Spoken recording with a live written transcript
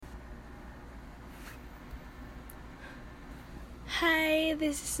Hi,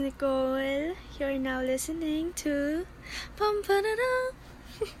 this is Nicole. You're now listening to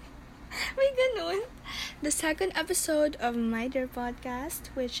May ganun. The second episode of my dear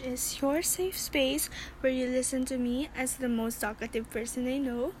podcast, which is your safe space where you listen to me as the most talkative person I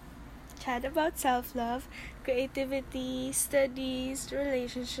know, chat about self-love, creativity, studies,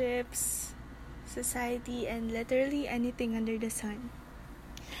 relationships, society, and literally anything under the sun.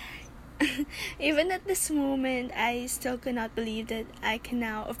 Even at this moment, I still cannot believe that I can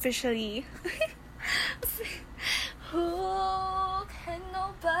now officially oh, can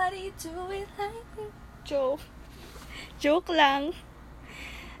nobody do it like me? Joke lang.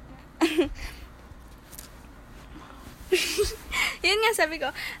 Yun nga, sabi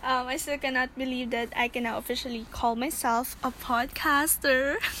ko, I still cannot believe that I can now officially call myself a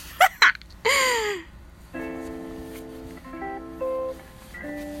podcaster.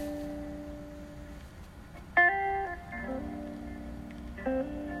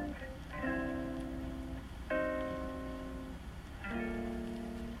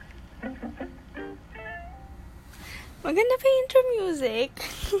 Maganda pa yung intro music.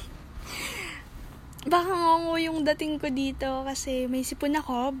 Baka ngongo yung dating ko dito kasi may sipon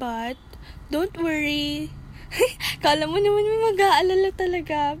ako, but don't worry. Kala mo naman may mag-aalala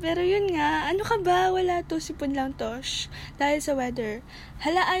talaga. Pero yun nga, ano ka ba? Wala to, sipon lang to. Dahil sa weather.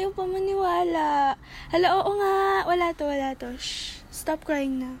 Hala, ayaw pa maniwala. Hala, oo nga. Wala to. Stop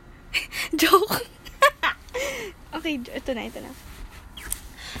crying na. Joke. Okay, ito na.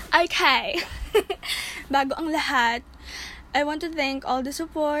 Okay. Bago ang lahat, I want to thank all the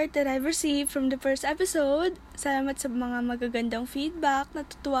support that I've received from the first episode. Salamat sa mga magagandang feedback.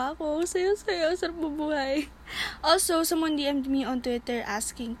 Natutuwa ako. Sayo, sarap bubuhay. Also, someone DM'd me on Twitter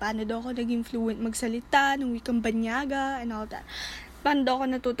asking paano daw ako naging fluent magsalita ng wikang banyaga and all that. Paano daw ako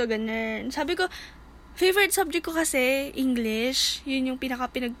natuto ganun. Sabi ko, favorite subject ko kasi, English. Yun yung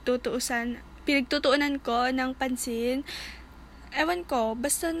pinagtutuunan ko ng pansin. Ewan ko,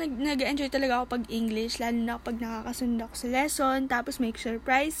 basta nag-enjoy talaga ako pag English, lalo na kapag nakakasunod ako sa lesson, tapos make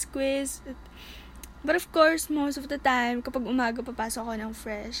surprise quiz. But of course, most of the time, kapag umaga papasok ako ng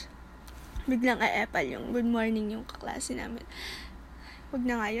fresh, biglang aepal yung good morning yung kaklase namin. Wag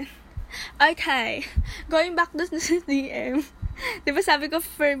na nga yun. Okay, going back to sa DM. Diba sabi ko,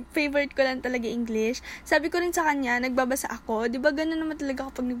 favorite ko lang talaga English. Sabi ko rin sa kanya, nagbabasa ako. Diba ganun naman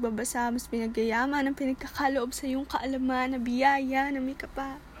talaga kapag nagbabasa, mas pinagyayaman, ang pinagkakaloob sa yung kaalaman, na biyaya, na may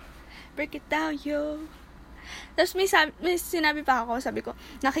kapa. Break it down, yo. Tapos may sinabi pa ako, sabi ko,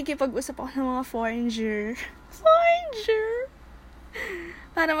 nakikipag-usap ako ng mga foreigner.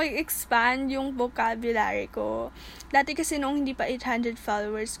 Para mag-expand yung vocabulary ko. Dati kasi noong hindi pa 800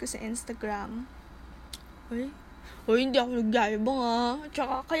 followers ko sa Instagram. Hindi ako nagyayabang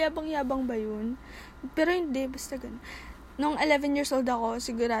Tsaka kayabang-yabang ba yun? Pero hindi, basta ganun. Noong 11 years old ako,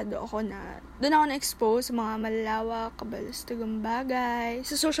 sigurado ako na doon ako na-expose sa mga malalawak, kabalastagang bagay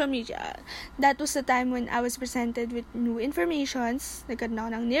sa social media. That was the time when I was presented with new informations. Nagkaroon ako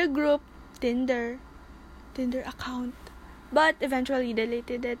ng near group, Tinder account. But eventually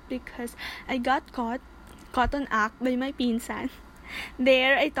deleted it because I got caught on act by my pinsan.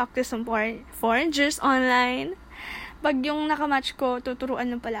 There, I talked to some foreigners online. Pag yung nakamatch ko, tuturuan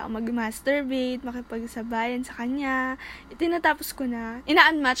lang pala ako mag-masturbate, makipagsabayan sa kanya. Ina-unmatch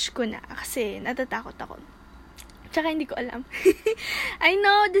ko na kasi natatakot ako. Tsaka hindi ko alam. I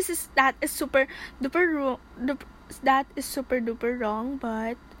know that is super duper wrong,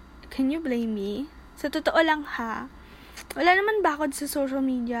 but can you blame me? Sa totoo lang wala naman bakod sa social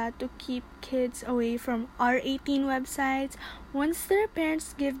media to keep kids away from R18 websites once their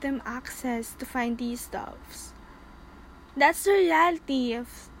parents give them access to find these stuffs. That's the reality of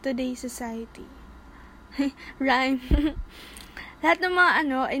today's society. Rhyme. Lahat ng mga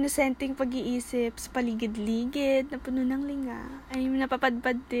inosenteng pag-iisip sa paligid-ligid na puno ng linga ay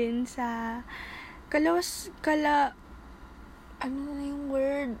napapadpad din sa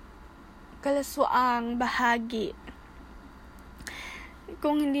kalaswaang bahagi.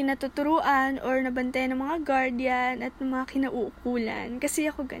 Kung hindi natuturuan or nabantayan ng mga guardian at ng mga kinauukulan.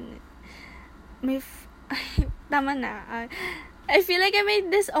 Kasi ako ganun. Tama na. I feel like I made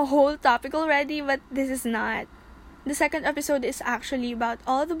this a whole topic already, but this is not. The second episode is actually about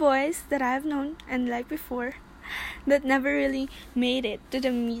all the boys that I've known and liked before that never really made it to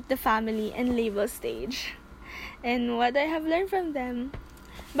the meet the family and label stage. And what I have learned from them.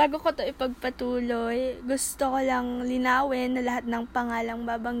 Bago ko to ipagpatuloy, gusto ko lang linawin na lahat ng pangalang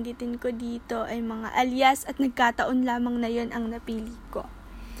babanggitin ko dito ay mga alias at nagkataon lamang na yon ang napili ko.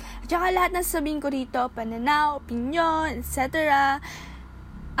 At saka lahat ng sabihin ko rito, pananaw, opinyon, etc.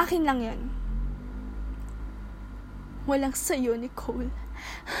 Akin lang yon. Walang sayo, Nicole.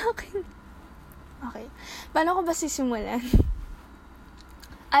 Okay. Paano ko ba sisimulan?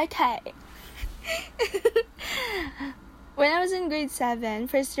 Okay. When I was in grade 7,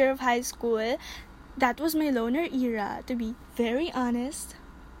 first year of high school, that was my loner era, to be very honest.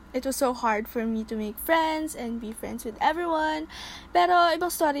 It was so hard for me to make friends and be friends with everyone. Pero ibang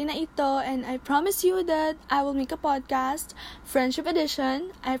story na ito, and I promise you that I will make a podcast, Friendship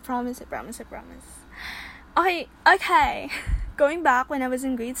Edition. I promise. Okay. Going back when I was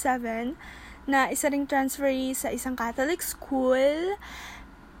in grade 7, na isa ring transferee sa isang Catholic school,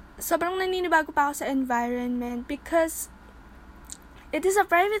 sobrang naninibago pa ako sa environment because it is a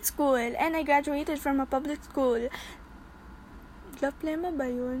private school and I graduated from a public school. Laplema ba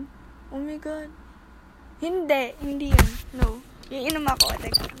yun? Oh my God. Hindi yun. No. Iinom ako.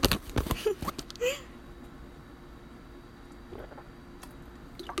 Teka.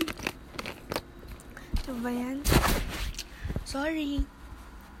 Ano ba yan? Sorry.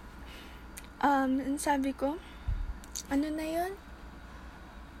 Sabi ko, ano na yun?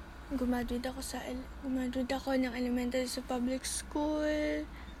 Gumadude ako ng elementary sa public school.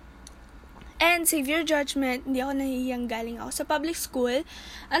 And save your judgment, hindi ako nahihiyang galing ako sa public school.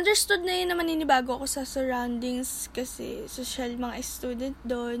 Understood na yun na maninibago ako sa surroundings kasi social mga student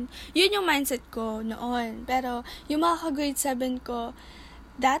doon. Yun yung mindset ko noon. Pero yung mga ka-grade 7 ko,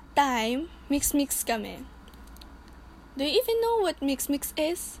 that time, mix kami. Do you even know what mix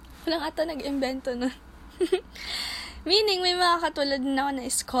is? Walang ata nag-invento nun. Meaning, may mga katulad din ako na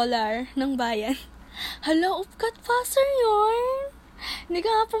scholar ng bayan. Hala, upkat passer yun. Hindi ka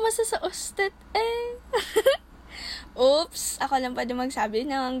nga pumasa sa ustet Oops, ako lang pa din magsabi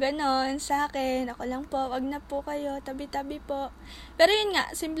ng ganon sa akin. Ako lang po, wag na po kayo, tabi-tabi po. Pero yun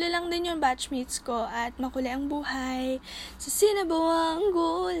nga, simple lang din yung batchmates ko at makulay ang buhay sa sinabuang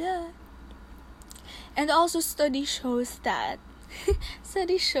gulay. And also study shows that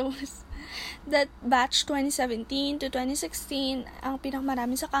batch 2017 to 2016 ang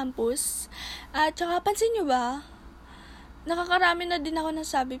pinakamarami sa campus. At saka pansin nyo ba, nakakarami na din ako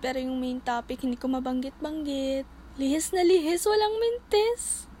nasabi pero yung main topic hindi ko mabanggit-banggit. Lihis na lihis, walang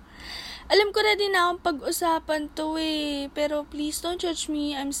mintis. Alam ko na din na akong pag-usapan to pero please don't judge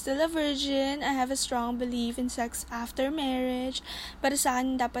me. I'm still a virgin. I have a strong belief in sex after marriage. Para sa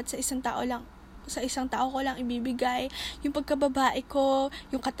akin, dapat sa isang tao ko lang ibibigay yung pagkababae ko,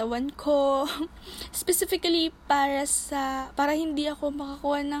 yung katawan ko. Specifically para hindi ako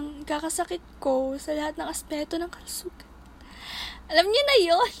makakuha ng kakasakit ko sa lahat ng aspeto ng kalusugan. Alam niyo na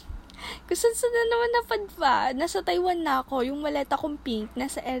yun. Kung saan na naman napadpa, nasa Taiwan na ako, yung maleta kong pink,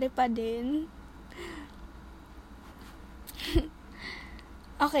 nasa ere pa din.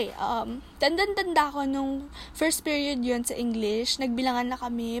 Okay, tanda ko nung first period yun sa English, nagbilangan na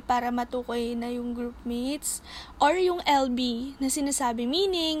kami para matukoy na yung groupmates or yung LB na sinasabi,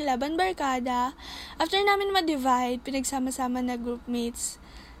 meaning laban barkada. After namin ma-divide, pinagsama-sama na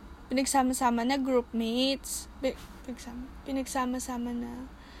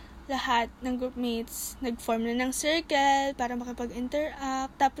lahat ng groupmates, nag-form na ng circle para makipag-interact.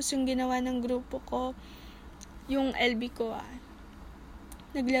 Tapos yung ginawa ng grupo ko, yung LB ko,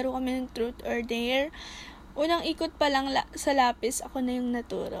 naglaro kami ng truth or dare. Unang ikot pa lang sa lapis, ako na yung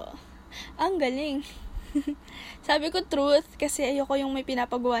naturo. Ang galing. Sabi ko truth kasi ayoko yung may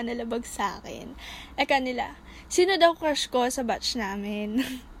pinapagawa na labag sa akin. Kanila, sino daw crush ko sa batch namin?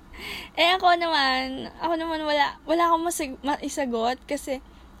 Ako naman wala akong maisagot kasi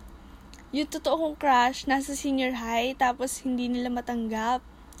yung totoo kong crush nasa senior high tapos hindi nila matanggap.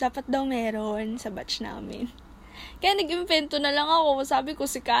 Dapat daw meron sa batch namin. Kaya nag-invento na lang ako. Sabi ko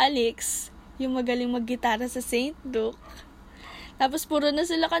si Calix, yung magaling maggitara sa St. Luke. Tapos puro na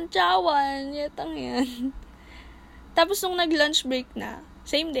sila kantsawan. Yatang yan. Tapos nung nag-lunch break na,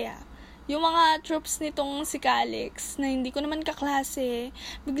 same day yung mga troops nitong si Calix, na hindi ko naman kaklase,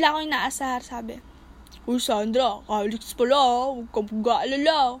 bigla ko yung naasar, sabi, Uy Sandra, Calix pala, huwag kang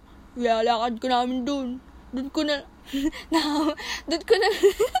pag-aalala. Ilalakad ko namin dun. Doon ko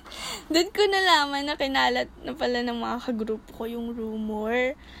nalaman na kinalat na pala ng mga kagrupo ko yung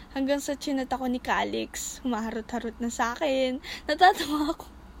rumor. Hanggang sa chinat ako ni Calix, humaharot-harot na sa akin. Natatawa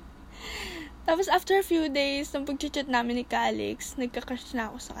ako. Tapos after a few days, nung pag-chat namin ni Calix, nagka-crush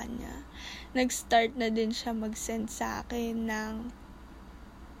na ako sa kanya. Nag-start na din siya mag-send sa akin ng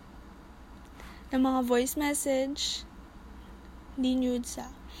mga voice message. Hindi nudes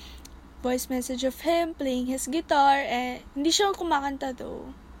voice message of him playing his guitar, hindi siya kumakanta though.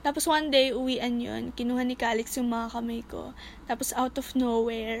 Tapos one day, uwian yun, kinuha ni Calix yung mga kamay ko. Tapos out of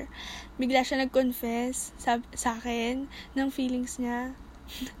nowhere, bigla siya nag-confess sa akin ng feelings niya.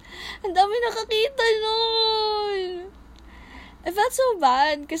 Ang dami nakakita nun. I felt so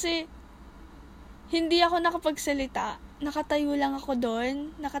bad kasi hindi ako nakapagsalita. Nakatayo lang ako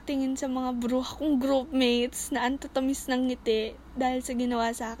doon, nakatingin sa mga bruha kong groupmates na antatamis ng ngiti dahil sa ginawa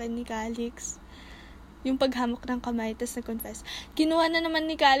sa akin ni Calix. Yung paghamok ng kamay, tapos nag-confess. Kinuha na naman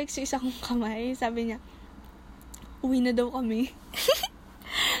ni Calix yung isa kong kamay. Sabi niya, uwi na daw kami.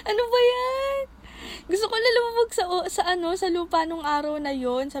 Ano ba yan? Gusto ko na lumabog sa lupa nung araw na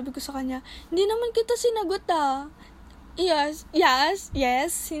yon. Sabi ko sa kanya, hindi naman kita sinagot Yes.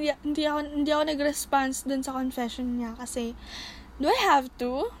 Hindi ako nag-response dun sa confession niya kasi, do I have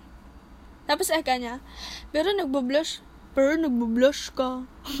to? Tapos niya, pero nagbo-blush ka.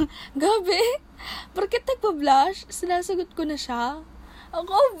 Gabi, bakit nagbo-blush? Sinasagot ko na siya. Ako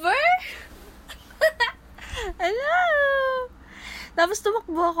over? Hello? Tapos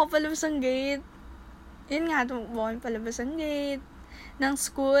tumakbo ako palabas ng gate. Yun nga, tumakbo ako palabas ng gate ng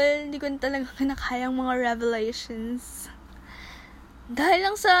school. Hindi ko na talaga kinakayang mga revelations. Dahil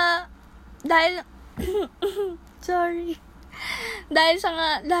sorry.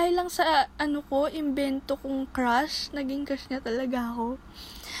 Dahil lang sa invento kong crush, naging crush niya talaga ako.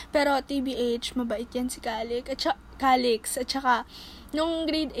 Pero TBH, mabait yan si Calix. At saka, nung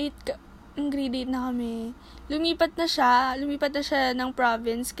grade 8 na kami, lumipat na siya ng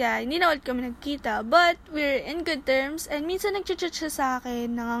province, kaya hindi na ulit kami nagkita, but we're in good terms, and minsan nag-chat siya sa akin,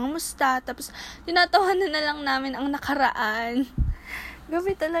 nangangamusta, tapos tinatawanan na lang namin ang nakaraan.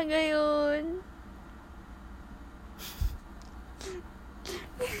 Gabi talaga yun.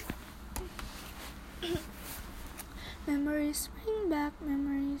 Memories bring back.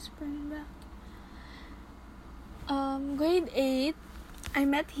 Grade 8, I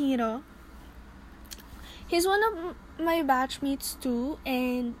met Hiro. He's one of my batchmates too,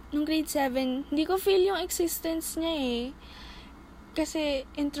 and nung grade 7, hindi ko feel yung existence niya Kasi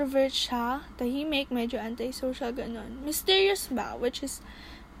introvert siya, tahimik, medyo antisocial, ganon. Mysterious ba, which is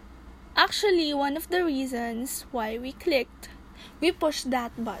actually one of the reasons why we clicked. We pushed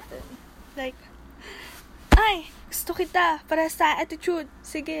that button. Like, ay, gusto kita, para sa attitude,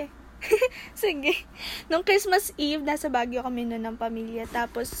 sige. Sige. Nung Christmas Eve, nasa Baguio kami ng pamilya.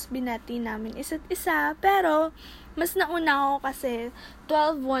 Tapos, binati namin isa't isa. Pero, mas nauna ako kasi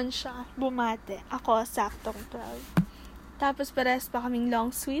 12-1 siya bumate. Ako, saktong 12. Tapos, pares pa kaming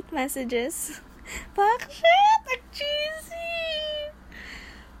long, sweet messages. Fuck, shit! Ang cheesy!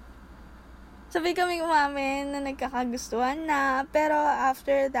 Sabi kami umamin na nagkakagustuhan na. Pero,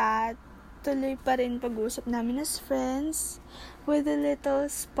 after that, tuloy pa rin pag-uusap namin as friends. With a little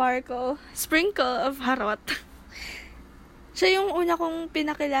sprinkle of harot. Siya yung una kong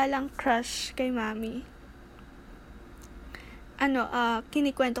pinakilalang crush kay mami.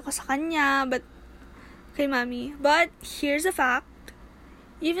 Kinikwento ko sa kanya, kay mami. But, here's a fact.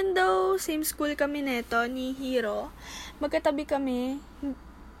 Even though same school kami neto ni Hiro, magkatabi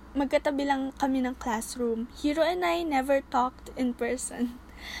lang kami ng classroom. Hiro and I never talked in person.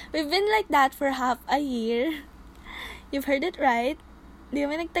 We've been like that for half a year. You've heard it right. Di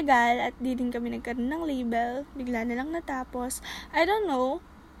kami nagtagal at di din kami nagkaroon ng label. Bigla na lang natapos. I don't know.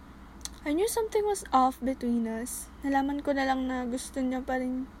 I knew something was off between us. Nalaman ko na lang na gusto niya pa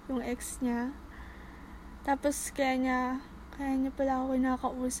rin yung ex niya. Tapos kaya niya pala ako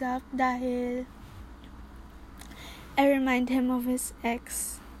nakausap dahil I remind him of his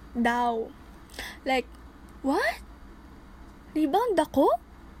ex daw. Like, what? Rebound ako?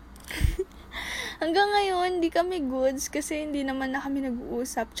 Hanggang ngayon, di kami goods kasi hindi naman na kami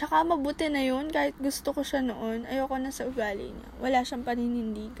nag-uusap. Tsaka mabuti na yun, kahit gusto ko siya noon, ayoko na sa ugali niya. Wala siyang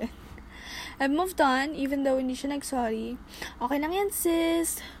paninindigan. I've moved on, even though hindi siya nag-sorry. Okay lang yan,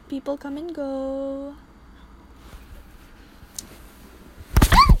 sis. People come and go.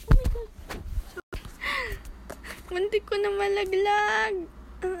 Oh my God. Muntik ko na malaglag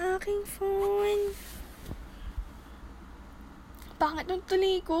ang aking phone. Pangit ng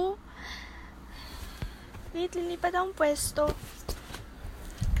tuloy ko. Wait, lilipat akong pwesto.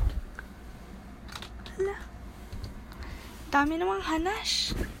 Hala. Dami namang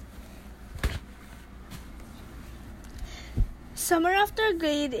hanash. Summer after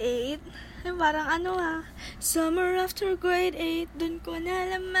grade 8. Parang Summer after grade 8. Dun ko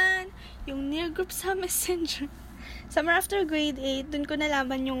nalaman yung near group sa messenger. Summer after grade 8. Dun ko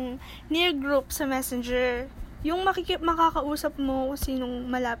nalaman yung near group sa messenger. Yung makakausap mo kung sinong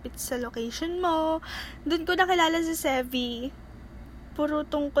malapit sa location mo. Doon ko nakilala si Sevi. Puro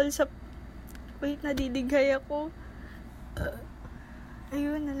tungkol sa... Wait, nadidigay ako.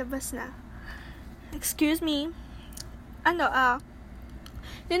 Ayun, nalabas na. Excuse me.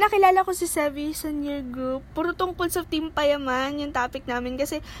 Yung nakilala ko si Sevi sa near group, puro tungkol sa Team Payaman yung topic namin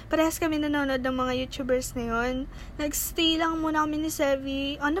kasi parehas kami nanonood ng mga YouTubers na yun. Nagstay lang muna kami ni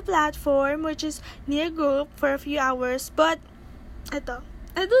Sevi on the platform which is near group for a few hours. But, ito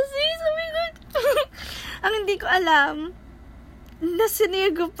sis, oh my God. Ang hindi ko alam, nasa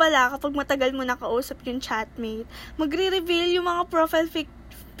near group pala kapag matagal mo nakausap yung chatmate, magre-reveal yung mga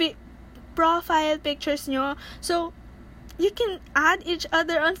profile pictures nyo. So, you can add each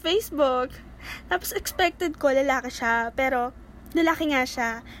other on Facebook. Tapos, expected ko, lalaki siya. Pero, lalaki nga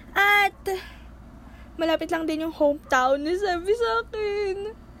siya. At, malapit lang din yung hometown ni Sevi sa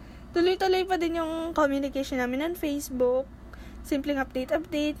akin. Tuloy-tuloy pa din yung communication namin on Facebook. Simpleng update.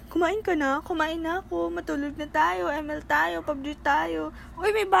 Kumain ka na? Kumain na ako. Matulog na tayo. ML tayo. PUBG tayo.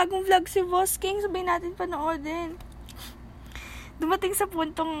 Uy, may bagong vlog si Boss King. Sabihin natin panoodin. Dumating sa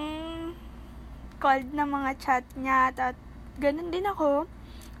puntong called na mga chat niya. At ganun din ako.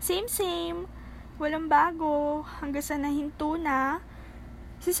 Same. Walang bago. Hanggang sa nahinto na.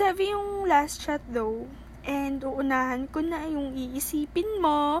 Si Sevi yung last chat though. And uunahan ko na yung iisipin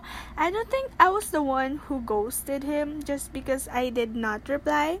mo. I don't think I was the one who ghosted him just because I did not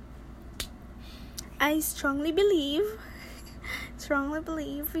reply. I strongly believe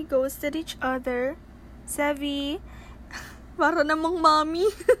we ghosted each other. Sevi, para namang mommy.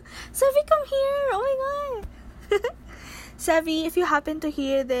 Sevi, come here. Oh my God. Sevi, if you happen to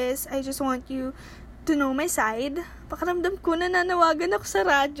hear this, I just want you to know my side. Pakiramdam ko na nanawagan ako sa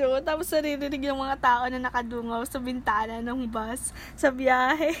radyo, tapos naririnig yung mga tao na nakadungaw sa bintana ng bus sa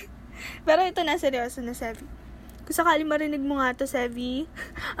biyahe. Pero ito na, seryoso na, Sevi. Kung sakali marinig mo nga to, Sevi,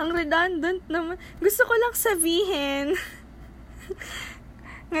 ang redundant naman. Gusto ko lang sabihin.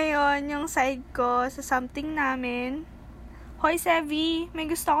 Ngayon, yung side ko sa something namin. Hoy, Sevi, may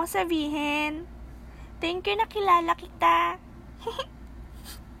gusto akong sabihin. Thank you, nakilala kita.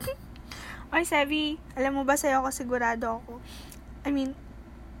 Oy, Sevi, alam mo ba sa'yo ako sigurado ako.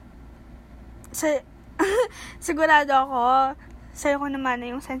 Sigurado ako, sa'yo ko naman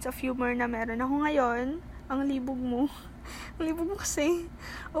na yung sense of humor na meron ako ngayon. Ang libog mo. Ang libog mo kasi.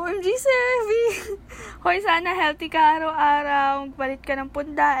 OMG, Sevi! Hoy, sana healthy ka araw-araw. Magpalit ka ng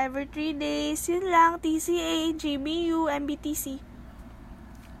punda every 3 days. Yun lang, TCA, GBU, MBTC.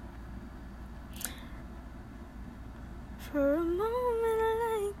 For a moment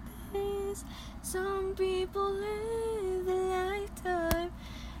like this, some people live a lifetime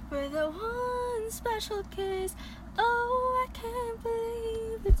with a one special case. Oh, I can't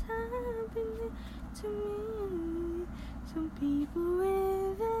believe it's happening to me. Some people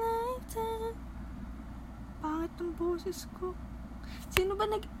live a lifetime. Pangit ng boses ko. Sino ba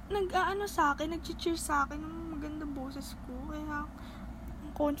nag-aano sa akin, nag-cheer sa akin ng maganda boses ko? Kaya,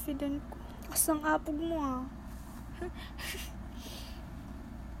 ang confident ko. Asang apog mo ah.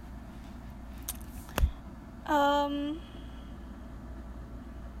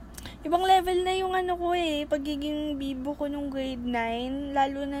 Ibang level na yung ano ko pagiging bibo ko nung grade 9,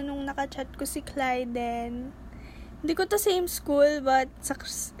 lalo na nung nakachat ko si Clyden. Hindi ko to same school, but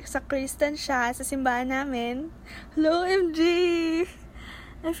sa Christian siya, sa simbahan namin. Hello, MG!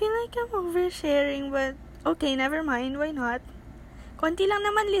 I feel like I'm oversharing, but okay, never mind, why not? Konti lang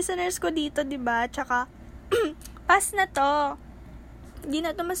naman listeners ko dito, diba? Tsaka, pass na to. Hindi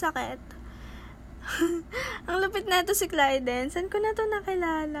na to masakit. Ang lupit na to si Clyden. Saan ko na to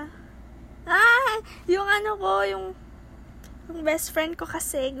nakilala? Yung ano ko, yung best friend ko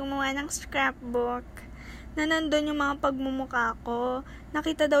kasi gumawa ng scrapbook na nandun yung mga pagmumukha ko.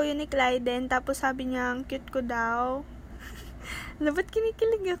 Nakita daw yun ni Clyden, tapos sabi niya, ang cute ko daw. Ba't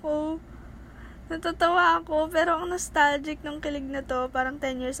kinikilig ako? Natatawa ako, pero ang nostalgic ng kilig na to, parang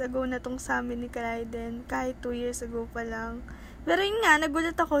 10 years ago na tong sa amin ni Clyden, kahit 2 years ago pa lang. Pero yun nga,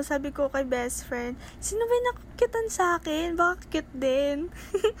 nagulat ako, sabi ko kay best friend, sino ba nakukitan sa akin? Baka cute din.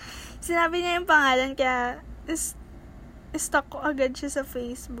 Sinabi niya yung pangalan, kaya stalk ko agad siya sa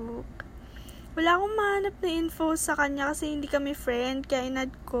Facebook. Wala akong mahanap na info sa kanya kasi hindi kami friend, kaya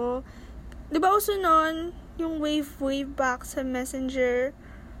inad ko. Diba uso nun, yung wave back sa messenger?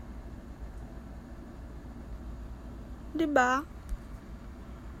 Diba?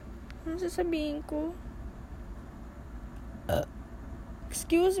 Ano sasabihin ko?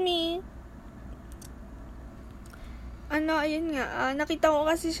 Excuse me. Ayun nga. Nakita ko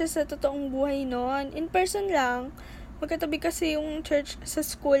kasi siya sa totoong buhay noon. In person lang. Magkatabi kasi yung church sa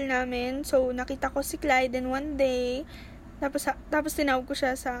school namin. So, nakita ko si Clyden one day. Tapos tinawag ko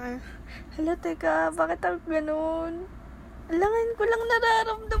siya sa, hala, teka, bakit ako ganun? Alangan ko lang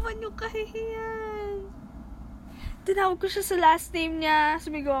nararamdaman yung kahihiyan. Tinawag ko siya sa last name niya.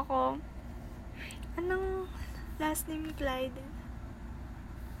 Sumigaw ako. Anong last name ni Clyden?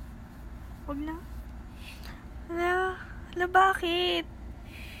 Wag na. Hala, bakit?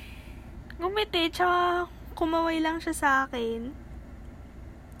 Gumiti, tsaka kumaway lang siya sa akin.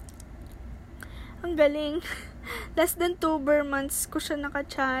 Ang galing. Less than 2 months ko siya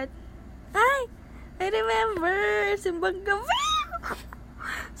nakachat. Ay! I remember! Simbang gabi!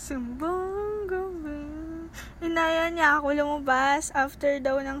 Simbang gabi. Inaya niya ako lumabas after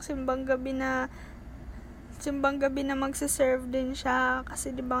daw ng simbang gabi na magsiserve din siya.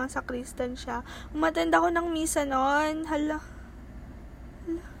 Kasi diba nga sa Christian siya. Umattend ako ng misa noon. Hala.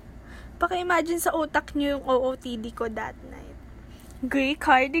 Paka-imagine sa utak niyo yung OOTD ko that night. Gray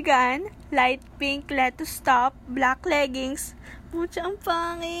cardigan, light pink lettuce top, black leggings. Pucha, ang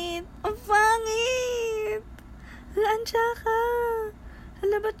pangit. Ang pangit! Hala, ansya ka.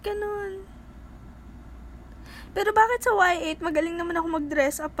 Hala, ba't ganun? Pero bakit sa Y8, magaling naman ako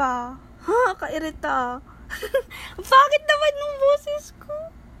mag-dress up ah. Ha, kairita. Ang pangit naman yung boses ko.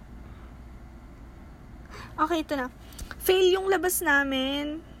 Okay, ito na. Fail yung labas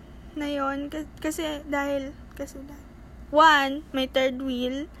namin na yun. Kasi 1, may third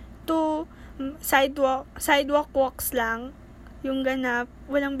wheel. 2, sidewalk walks lang. Yung ganap.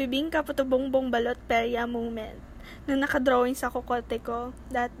 Walang bibingka, puto bongbong balot, perya moment. Na nakadrawing sa kokote ko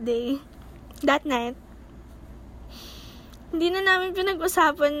that night. Hindi na namin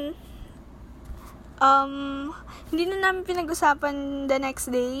pinag-usapan the next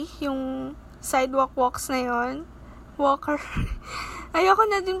day yung sidewalk walks na yon. Walker. Ayoko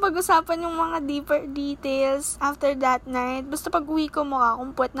na din pag-usapan yung mga deeper details after that night. Basta pag uwi ko mukha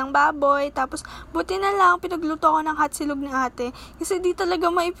akong puwet ng baboy. Tapos, buti na lang, pinagluto ko ng hot silog ni ate. Kasi di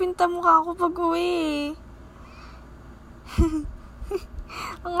talaga maipinta mukha ako pag uwi.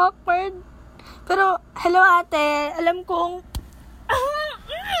 Ang awkward. Pero, hello ate. Alam kong...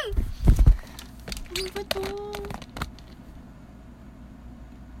 Ano ba to?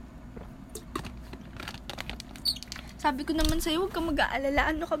 Sabi ko naman sa'yo, huwag kang mag-aalala.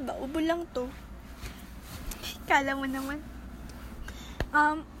 Ano ka ba? Ubo lang to. Kala mo naman.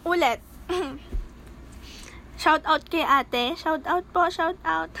 Ulit. Shout out kay ate. Shout out po, shout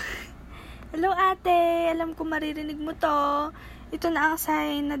out. Hello ate. Alam ko maririnig mo to. Ito na ang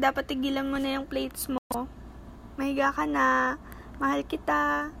sign na dapat tigilan mo na yung plates mo. Mahiga ka na. Mahal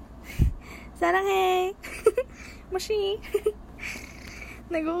kita. Sarang hey. Mashi.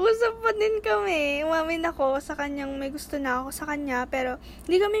 Nag-uusap pa din kami. Umamin ako sa kanyang may gusto na ako sa kanya. Pero,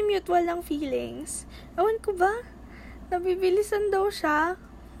 hindi kami mutual ng feelings. Ewan ko ba? Nabibilisan daw siya.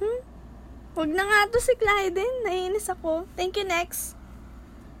 Huwag na nga to si Clyden. Naiinis ako. Thank you, next.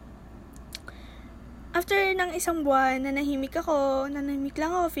 After ng 1 buwan, nanahimik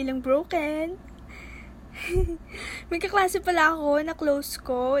lang ako, feeling broken. May kaklase pala ako na close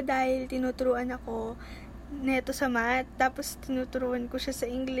ko dahil tinuturuan ako neto sa math, tapos tinuturuan ko siya sa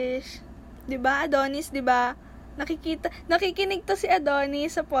English. 'Di ba, Adonis, 'di ba? Nakikinig to si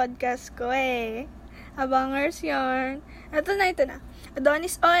Adonis sa podcast ko eh. Abangers yarn. Ito na.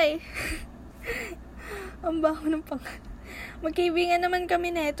 Adonis, oy. Ang baho ng pangalan. Magkaibigan naman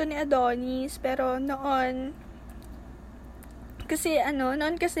kami neto ni Adonis, pero noon kasi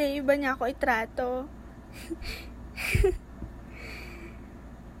iba niya ako itrato.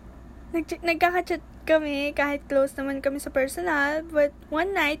 Nagkaka-chat kami, kahit close naman kami sa personal, but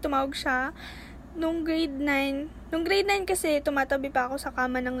one night, tumawag siya, nung grade 9 kasi, tumatabi pa ako sa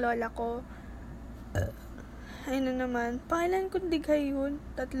kama ng lola ko. Ayun na naman, pangalan kong dighay yun,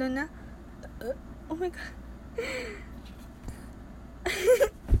 3 na. Oh my God.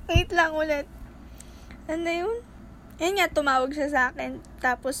 Wait lang ulit. Ano yun? Ayun nga, tumawag siya sa akin,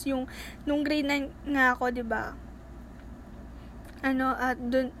 tapos nung grade 9 nga ako, diba?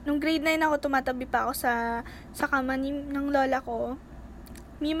 Nung grade 9 ako, tumatabi pa ako sa kama ng lola ko.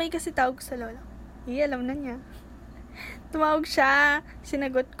 Mimay kasi tawag sa lola ko. Alam na niya. Tumawag siya,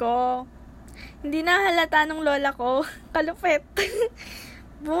 sinagot ko. Hindi na halata ng lola ko. Kalupet.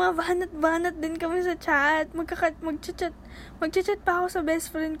 Bumabanat-banat din kami sa chat. Mag-chat pa ako sa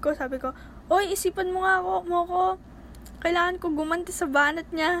best friend ko. Sabi ko, oy, isipan mo ko. Kailangan ko gumanti sa banat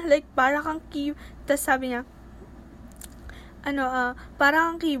niya. Like, para kang tas sabi niya, para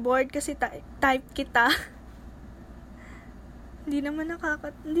kang keyboard kasi type kita. Hindi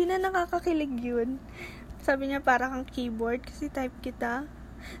na nakakakilig yun. Sabi niya, para kang keyboard kasi type kita.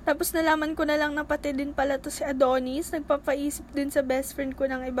 Tapos nalaman ko na lang na pati din pala to si Adonis. Nagpapaisip din sa best friend ko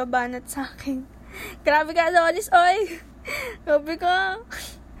ng ibabanat sa akin. Grabe ka, Adonis, oy! Grabe ka.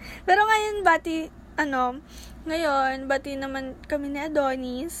 Pero ngayon, bati naman kami ni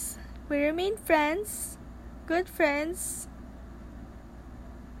Adonis. We remain friends. Good friends.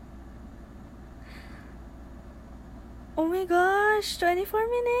 Oh my gosh, 24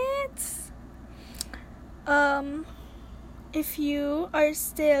 minutes. if you are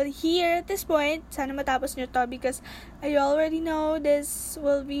still here at this point, sana matapos nyo to because I already know this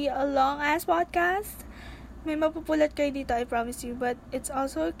will be a long-ass podcast. May mapupulot kayo dito, I promise you. But it's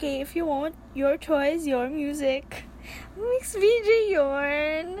also okay if you won't. Your choice, your music. Mix VJ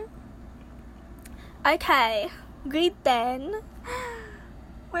yun. Okay. Grade 10.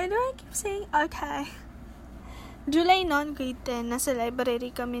 Why do I keep saying okay? July non, grade 10. Nasa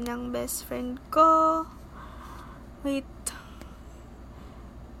library kami ng best friend ko. Wait.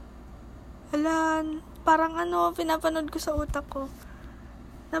 Hala, parang pinapanood ko sa utak ko.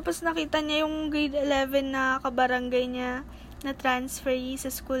 Tapos nakita niya yung grade 11 na kabarangay niya na transferee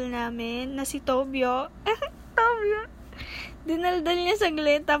sa school namin, na si Tobio. Tobio. Dinaldal niya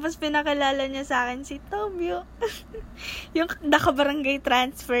saglit, tapos pinakilala niya sa akin si Tobio. Yung nakabarangay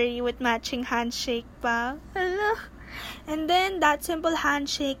transferee with matching handshake pa. Hala. And then, that simple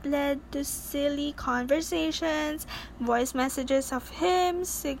handshake led to silly conversations, voice messages of him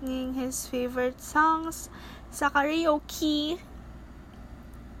singing his favorite songs sa karaoke.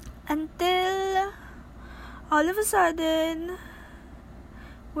 Until, all of a sudden,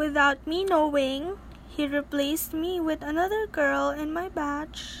 without me knowing, he replaced me with another girl in my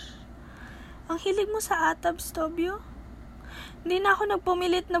batch. Ang hilig mo sa atabs, Tobio? Hindi na ako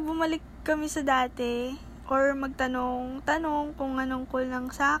nagpumilit na bumalik kami sa dati or magtanong-tanong kung anong kulang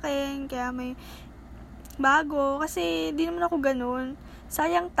sa akin, kaya may bago. Kasi di naman ako ganun.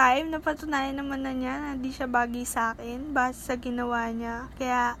 Sayang time, napatunayan naman na niya na di siya bagay sa akin base sa ginawa niya.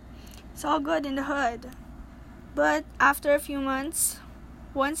 Kaya, it's all good in the hood. But, after a few months,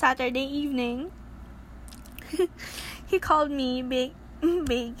 one Saturday evening, he called me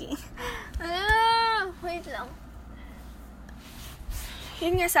begging. Wait lang.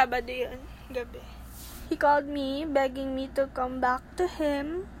 Yun nga, Sabado yun. Gabi. He called me, begging me to come back to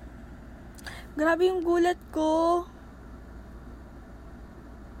him. Grabe yung gulat ko.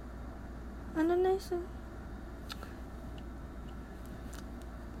 Ano na yun?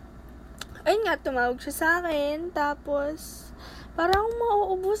 Ayun nga, tumawag siya sa akin. Tapos, parang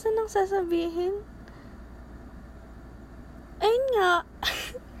mauubusan ng sasabihin. Ayun nga.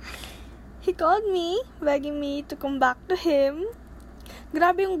 He called me, begging me to come back to him.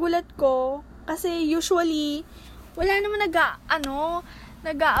 Grabe yung gulat ko. Kasi usually, wala naman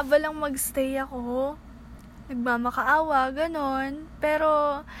nag-aabalang magstay ako. Nagmamakaawa, ganon.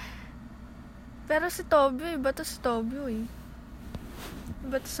 Pero si Tobio, iba to si Tobio eh.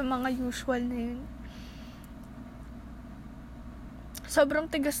 Iba to sa mga usual na yun. Sobrang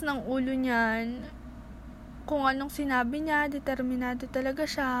tigas ng ulo niyan. Kung anong sinabi niya, determinado talaga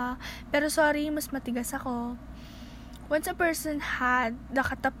siya. Pero sorry, mas matigas ako. Once a person had the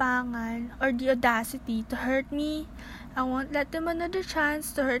katapangan or the audacity to hurt me, I won't let them another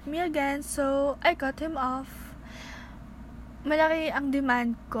chance to hurt me again, so I cut him off. Malaki ang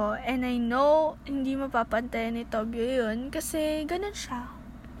demand ko, and I know hindi mapapantayan ni Tobio yun kasi ganun siya.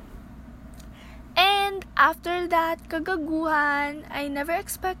 And after that kagaguhan, I never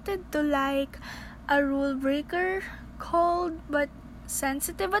expected to like a rule breaker, cold but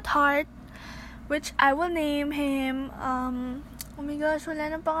sensitive at heart, which I will name him, oh my gosh, wala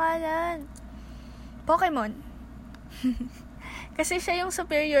nang pangalan. Pokemon. Kasi siya yung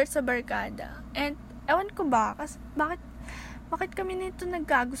superior sa barkada. And, ewan ko ba, bakit kami nito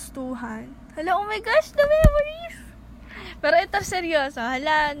nagkagustuhan? Hala, oh my gosh, the memories! Pero ito, seryoso.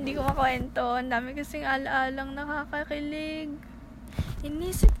 Hala, hindi ko makwento. Ang dami kasing alaalang nakakakilig.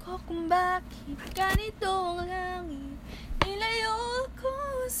 Inisip ko kung bakit ganito ang langit. Nilayo ko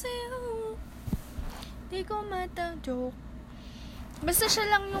sa'yo. Di ko joke. Basta siya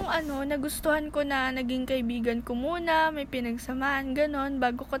lang yung nagustuhan ko na naging kaibigan ko muna, may pinagsamaan, ganon,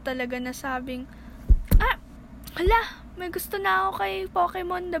 bago ko talaga nasabing, hala, may gusto na ako kay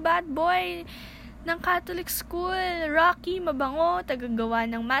Pokemon the Bad Boy ng Catholic School, Rocky, mabango, tagagawa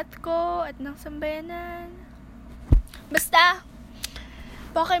ng math ko at ng sambayanan. Basta,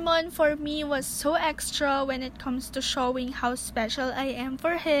 Pokemon for me was so extra when it comes to showing how special I am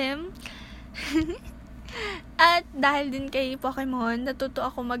for him. At dahil din kay Pokemon, natuto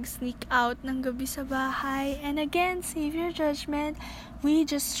ako mag-sneak out ng gabi sa bahay. And again, save your judgment. We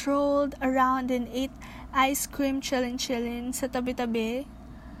just strolled around and ate ice cream, chillin' sa tabi-tabi.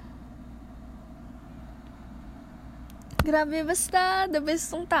 Grabe, basta the best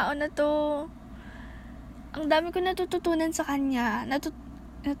tong tao na to. Ang dami ko natututunan sa kanya.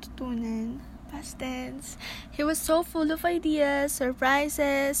 Natutunan. Past tense. He was so full of ideas,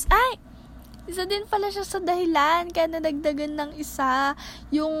 surprises. Ay! Isa din pala siya sa dahilan kaya nadagdagan ng isa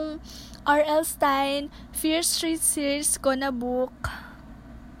yung R.L. Stein Fear Street series ko na book.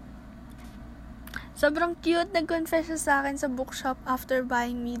 Sobrang cute, nag-confess siya sa akin sa bookshop after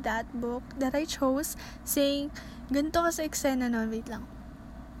buying me that book that I chose, saying, ganito kasi eksena nun, wait lang.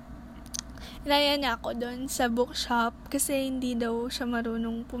 Inaya niya ako doon sa bookshop kasi hindi daw siya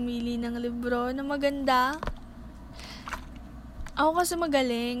marunong pumili ng libro na maganda. Ako kasi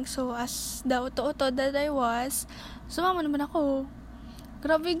magaling, so as the uto-uto that I was, sumama naman ako.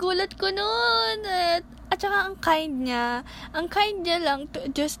 Grabe, gulat ko noon. At saka ang kind niya lang to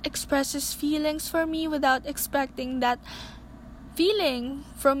just express his feelings for me without expecting that feeling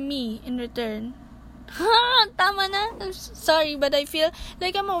from me in return. Tama na. Sorry, but I feel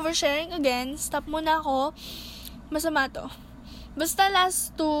like I'm oversharing again. Stop muna ako. Masama to. Basta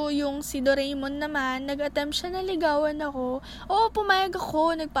last 2, yung si Doraemon naman, nag-attempt siya na ligawan ako. Oo, pumayag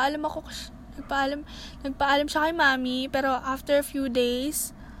ako. Nagpaalam siya kay mami. Pero after a few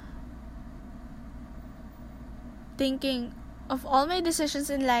days, thinking of all my decisions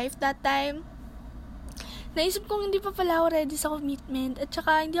in life that time, naisip kong hindi pa pala ako ready sa commitment. At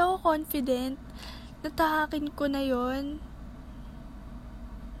saka hindi ako confident. Natahakin ko na yon.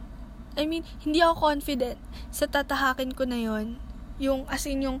 I mean, hindi ako confident sa tatahakin ko na yon. Yung, as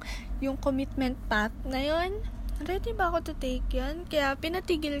in, yung commitment path na yon. Ready ba ako to take yan? Kaya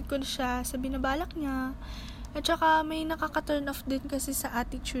pinatigil ko siya sa binabalak niya. At saka may nakaka-turn off din kasi sa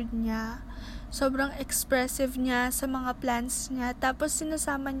attitude niya. Sobrang expressive niya sa mga plans niya. Tapos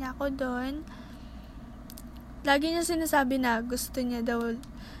sinasama niya ako doon. Lagi niya sinasabi na gusto niya daw,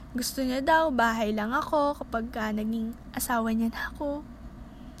 bahay lang ako kapag naging asawa niya na ako.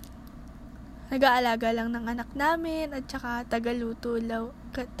 Nag-aalaga lang ng anak namin at saka tagaluto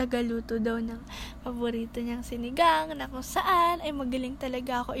daw ng paborito niyang sinigang na kung saan ay magaling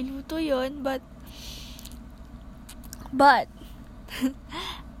talaga ako iluto yon. But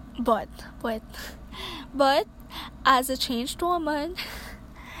as a changed woman,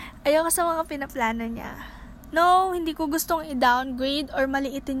 ayoko sa mga pinaplano niya. No, hindi ko gustong i-downgrade or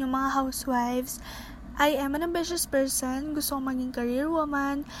maliitin yung mga housewives. I am an ambitious person. Gusto kong maging career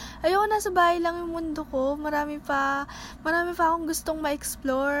woman. Ayoko nasa bahay lang yung mundo ko. Marami pa akong gustong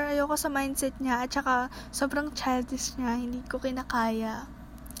ma-explore. Ayoko sa mindset niya. At saka, sobrang childish niya. Hindi ko kinaya.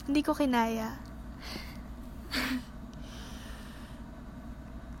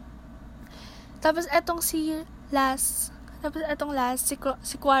 Tapos, etong last,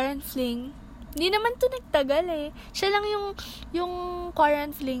 si Quarren Fling. Hindi naman to nagtagal eh. Siya lang yung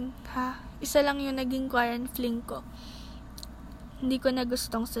Quarren Fling, ha? Isa lang yung naging Quarren Fling ko. Hindi ko na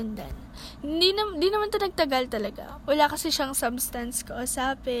gustong sundan. Hindi naman to nagtagal talaga. Wala kasi siyang substance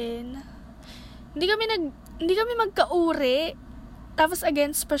kausapin. Hindi kami magkauri. Tapos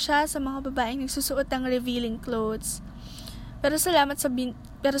against pa siya sa mga babaeng nagsusuot ng revealing clothes. Pero salamat,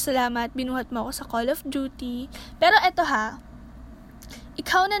 binuhat mo ako sa Call of Duty. Pero eto ha,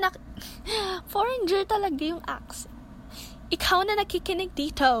 ikaw na foreigner talaga yung accent. Ikaw na nakikinig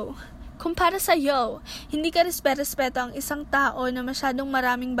dito. Kumpara sa'yo, hindi ka respeto ang isang tao na masyadong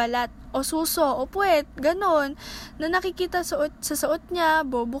maraming balat o suso o puwet, ganon, na nakikita sa suot niya,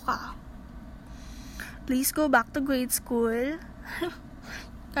 bobo ka. Please go back to grade school.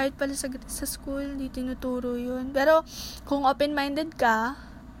 Kahit pala sa school, di tinuturo yun. Pero, kung open-minded ka,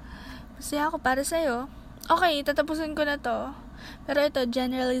 masaya ako para sa'yo. Okay, tatapusin ko na to. Pero ito,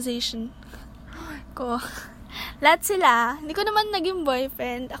 generalization ko. Lahat sila, hindi ko naman naging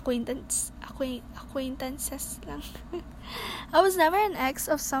boyfriend, acquaintances lang. I was never an ex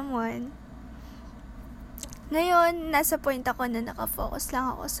of someone. Ngayon, nasa point ako na nakafocus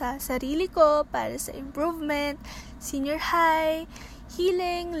lang ako sa sarili ko para sa improvement, senior high,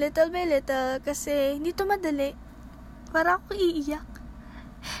 healing, little by little, kasi hindi to madali. Para ako iiyak.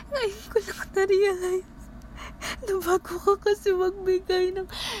 Ngayon ko lang na-realize na bago ka kasi magbigay ng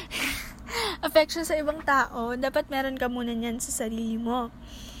affection sa ibang tao, dapat meron ka muna niyan sa sarili mo.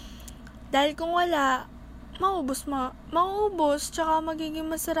 Dahil kung wala, mauubos, tsaka magiging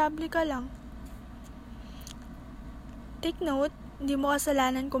miserable ka lang. Take note, hindi mo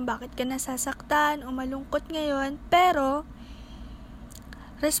kasalanan kung bakit ka nasasaktan o malungkot ngayon, pero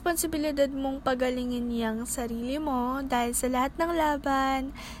responsibilidad mong pagalingin niyang sarili mo dahil sa lahat ng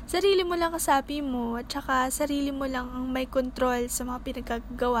laban, sarili mo lang kasabi mo at saka sarili mo lang ang may control sa mga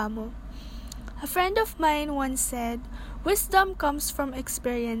pinagagawa mo. A friend of mine once said, wisdom comes from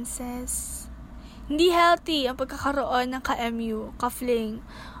experiences. Hindi healthy ang pagkakaroon ng ka-MU, ka-fling.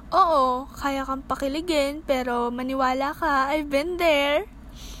 Oo, kaya kang pakiligin pero maniwala ka, I've been there.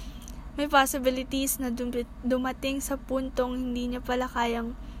 May possibilities na dumating sa puntong hindi niya pala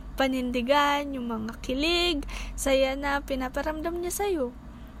kayang panindigan yung mga kilig, saya na pinaparamdam niya sa'yo.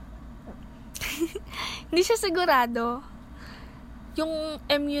 Hindi siya sigurado. Yung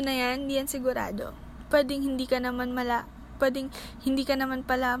MU na yan, hindi yan sigurado. pwedeng hindi ka naman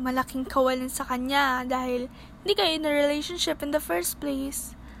pala malaking kawalan sa kanya dahil hindi kayo in a relationship in the first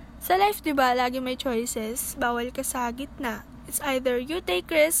place. Sa life, diba, lagi may choices. Bawal ka sa gitna. It's either you take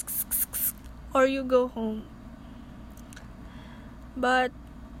risks or you go home. But,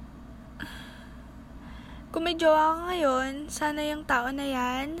 kung may jowa ka ngayon, sana yung tao na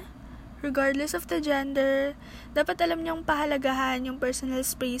yan, regardless of the gender, dapat alam niyang pahalagahan yung personal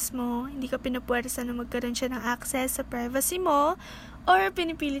space mo. Hindi ka pinupuwersa na magkaroon siya ng access sa privacy mo, or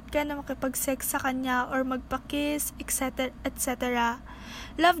pinipilit ka na makipag-sex sa kanya, or magpa-kiss, etc.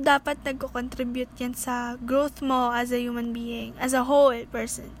 Love dapat nagko-contribute yan sa growth mo as a human being, as a whole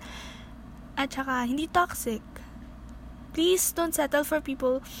person. At saka, hindi toxic. Please don't settle for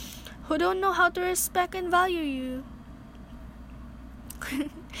people who don't know how to respect and value you.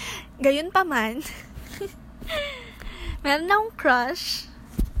 Gayon pa man, meron akong crush.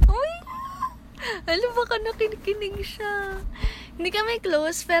 Uy! Alam baka nakikinig siya. Hindi kami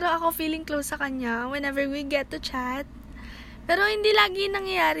close, pero ako feeling close sa kanya whenever we get to chat. Pero hindi lagi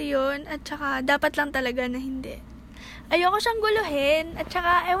nangyayari yun, at saka dapat lang talaga na hindi. Ayoko siyang guluhin, at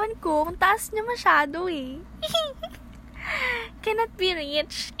saka ewan ko kung taas niya masyado eh. Cannot be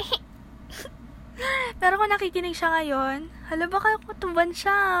reached. Pero kung nakikinig siya ngayon, hala baka kutuban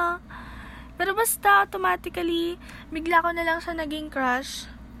siya. Pero basta automatically, bigla ko na lang siya naging crush.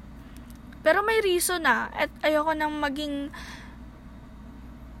 Pero may reason na, at ayoko nang maging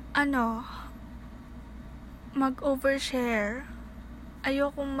mag-overshare.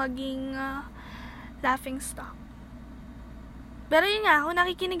 Ayoko maging laughing stock. Pero yun nga, kung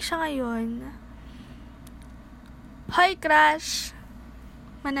nakikinig siya ngayon, hi crush,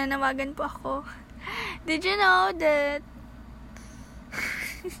 mananawagan po ako. Did you know that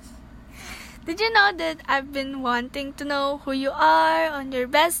I've been wanting to know who you are on your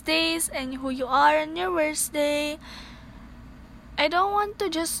best days and who you are on your worst day? I don't want to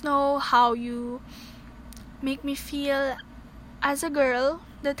just know how you make me feel as a girl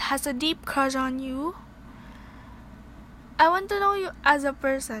that has a deep crush on you. I want to know you as a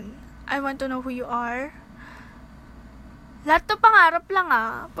person. I want to know who you are. Lahat to pangarap lang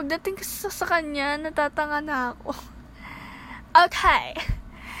Pagdating kasi sa kanya, natatanga na ako. Okay.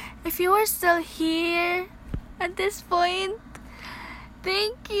 If you are still here at this point,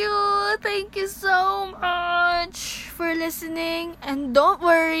 thank you. Thank you so much for listening. And don't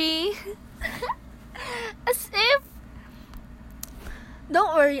worry.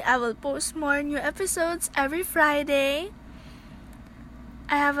 Don't worry, I will post more new episodes every Friday.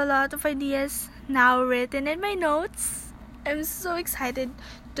 I have a lot of ideas now written in my notes. I'm so excited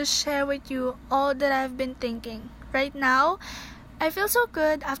to share with you all that I've been thinking. Right now, I feel so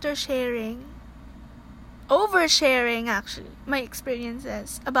good after oversharing actually, my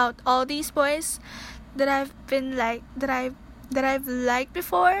experiences about all these boys that I've liked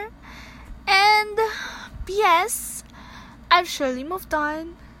before. And yes, I've surely moved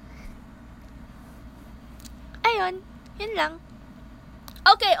on. Ayun, yun lang.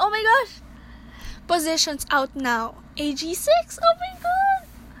 Okay, oh my gosh! Positions out now. AG6? Oh my god!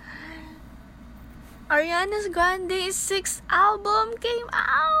 Ariana Grande's 6th album came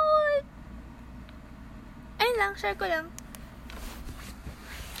out! Ayun lang, share ko lang.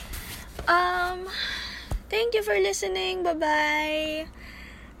 Thank you for listening. Bye-bye.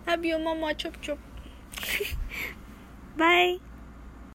 Love you, mama. Chup chup. Bye.